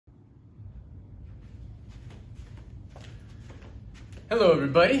Hello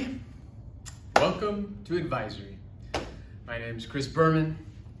everybody, welcome to Advisory. My name is Chris Berman,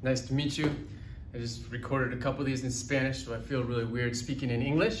 nice to meet you. I just recorded a couple of these in Spanish, so I feel really weird speaking in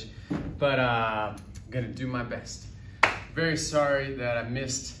English, but I'm gonna do my best. Very sorry that I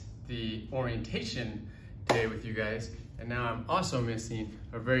missed the orientation day with you guys, and now I'm also missing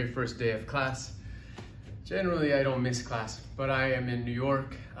our very first day of class. Generally, I don't miss class, but I am in New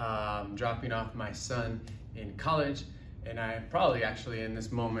York, dropping off my son in college, and I am probably actually in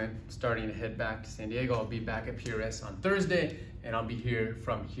this moment starting to head back to San Diego. I'll be back at PRS on Thursday, and I'll be here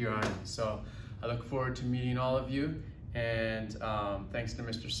from here on. So I look forward to meeting all of you, and thanks to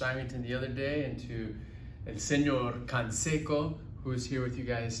Mr. Symington the other day and to El Señor Canseco, who is here with you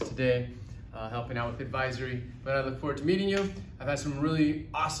guys today, helping out with advisory. But I look forward to meeting you. I've had some really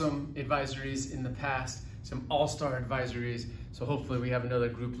awesome advisories in the past, some all-star advisories, so hopefully we have another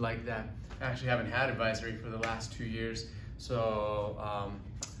group like that. I actually haven't had advisory for the last 2 years, so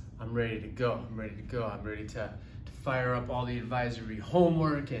I'm ready to go. I'm ready to fire up all the advisory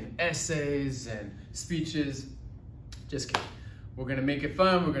homework and essays and speeches. Just kidding. We're gonna make it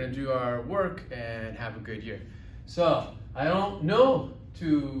fun, we're gonna do our work and have a good year. So, I don't know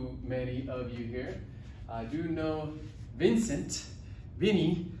too many of you here. I do know Vincent,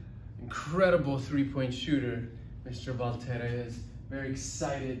 Vinny, incredible three-point shooter, Mr. Valterra. Very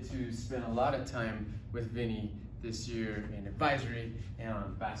excited to spend a lot of time with Vinny this year in advisory and on the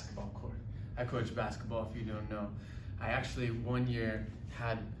basketball court. I coach basketball, if you don't know. I actually one year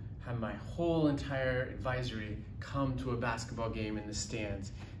had my whole entire advisory come to a basketball game in the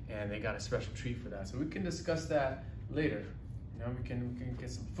stands, and they got a special treat for that. So we can discuss that later. You know, we can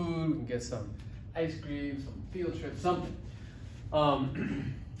get some food, we can get some ice cream, some field trip, something.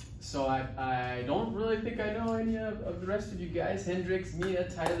 So I don't really think I know any of the rest of you guys. Hendrix, Mia,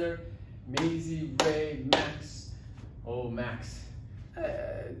 Tyler, Maisie, Ray, Max. Oh, Max.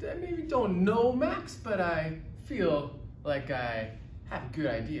 I maybe don't know Max, but I feel like I have a good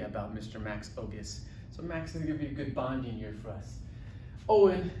idea about Mr. Max Ogus. So Max is gonna be a good bonding year for us.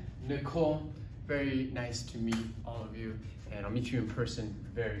 Owen, Nicole, very nice to meet all of you, and I'll meet you in person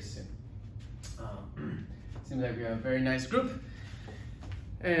very soon. Seems like we have a very nice group.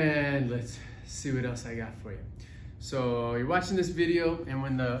 And let's see what else I got for you. So you're watching this video, and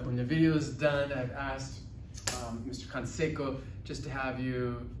when the video is done, I've asked Mr. Canseco just to have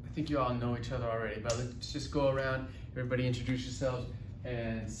you, I think you all know each other already, but let's just go around, everybody introduce yourselves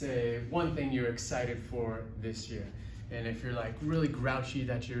and say one thing you're excited for this year. And if you're like really grouchy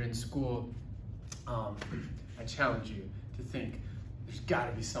that you're in school, I challenge you to think there's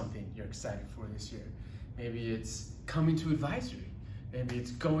gotta be something you're excited for this year. Maybe it's coming to advisory. Maybe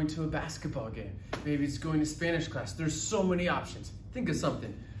it's going to a basketball game. Maybe it's going to Spanish class. There's so many options. Think of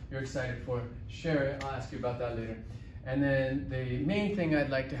something you're excited for. Share it. I'll ask you about that later. And then the main thing I'd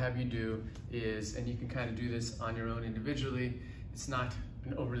like to have you do is, and you can kind of do this on your own individually, it's not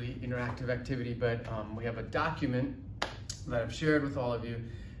an overly interactive activity, but we have a document that I've shared with all of you,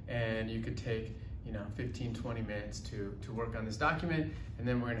 and you could take 15, 20 minutes to work on this document, and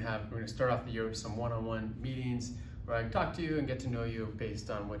then we're gonna start off the year with some one-on-one meetings where I talk to you and get to know you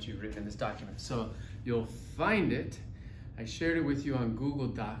based on what you've written in this document. So you'll find it. I shared it with you on Google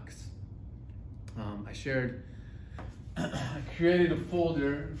Docs. I created a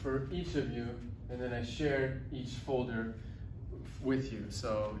folder for each of you, and then I shared each folder with you.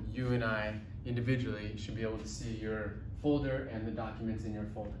 So you and I individually should be able to see your folder and the documents in your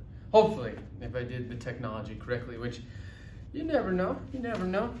folder. Hopefully, if I did the technology correctly, which you never know.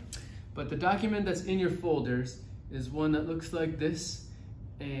 But the document that's in your folders is one that looks like this,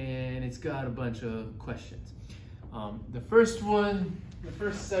 and it's got a bunch of questions. The first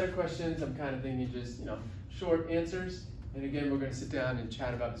set of questions, I'm kind of thinking just, short answers. And again, we're gonna sit down and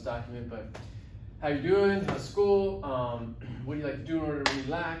chat about this document, but how you doing? How's school? What do you like to do in order to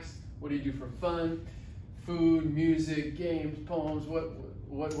relax? What do you do for fun? Food, music, games, poems, what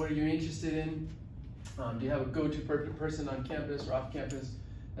are you interested in? Do you have a go-to person on campus or off campus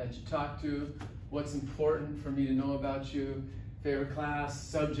that you talk to? What's important for me to know about you? Favorite class,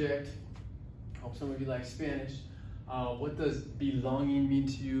 subject? Hope some of you like Spanish. What does belonging mean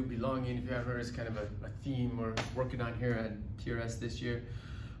to you? Belonging, if you haven't heard, is kind of a theme we're working on here at PRS this year.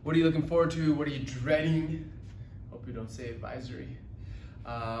 What are you looking forward to? What are you dreading? Hope you don't say advisory.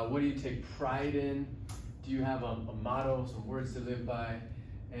 What do you take pride in? Do you have a motto, some words to live by?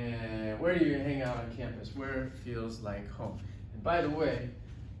 And where do you hang out on campus? Where feels like home? And by the way,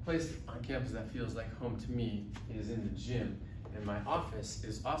 a place on campus that feels like home to me is in the gym. And my office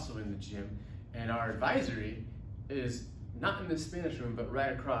is also in the gym. And our advisory is not in the Spanish room, but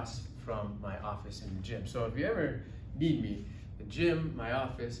right across from my office in the gym. So if you ever need me, the gym, my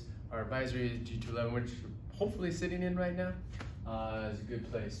office. Our advisory is G211, which you're hopefully sitting in right now, is a good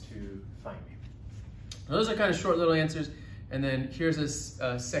place to find me. Now, those are kind of short little answers. And then here's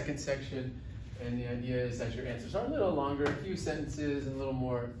a second section. And the idea is that your answers are a little longer, a few sentences, and a little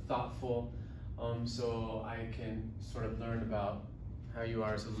more thoughtful, so I can sort of learn about how you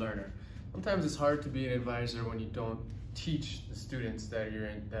are as a learner. Sometimes it's hard to be an advisor when you don't teach the students that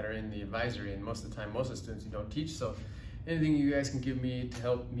are in the advisory, and most of the time, most of the students you don't teach. So anything you guys can give me to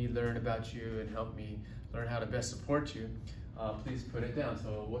help me learn about you and help me learn how to best support you, please put it down.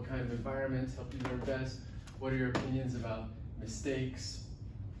 So what kind of environments help you learn best? What are your opinions about mistakes?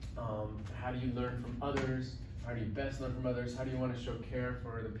 How do you learn from others? How do you best learn from others? How do you want to show care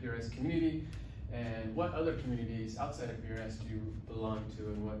for the PRS community? And what other communities outside of PRS do you belong to,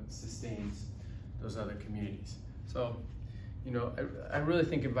 and what sustains those other communities? So, you know, I really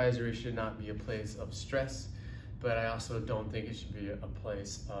think advisory should not be a place of stress, but I also don't think it should be a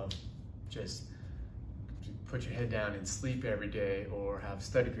place of just put your head down and sleep every day or have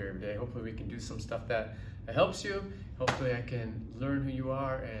study period every day. Hopefully we can do some stuff that helps you. Hopefully I can learn who you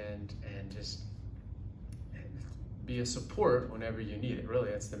are and just be a support whenever you need it.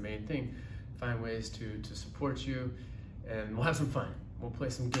 Really, that's the main thing. Find ways to support you, and we'll have some fun. We'll play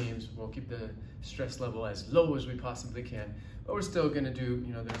some games. We'll keep the stress level as low as we possibly can, but we're still gonna do,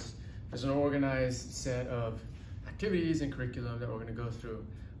 you know, there's an organized set of activities and curriculum that we're gonna go through,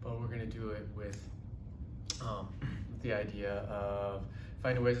 but we're gonna do it with the idea of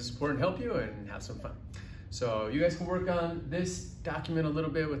finding ways to support and help you and have some fun. So you guys can work on this document a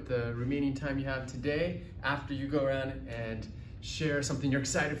little bit with the remaining time you have today after you go around and share something you're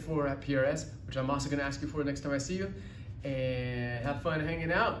excited for at PRS, which I'm also gonna ask you for next time I see you. And have fun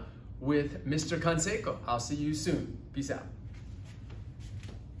hanging out with Mr. Canseco. I'll see you soon. Peace out.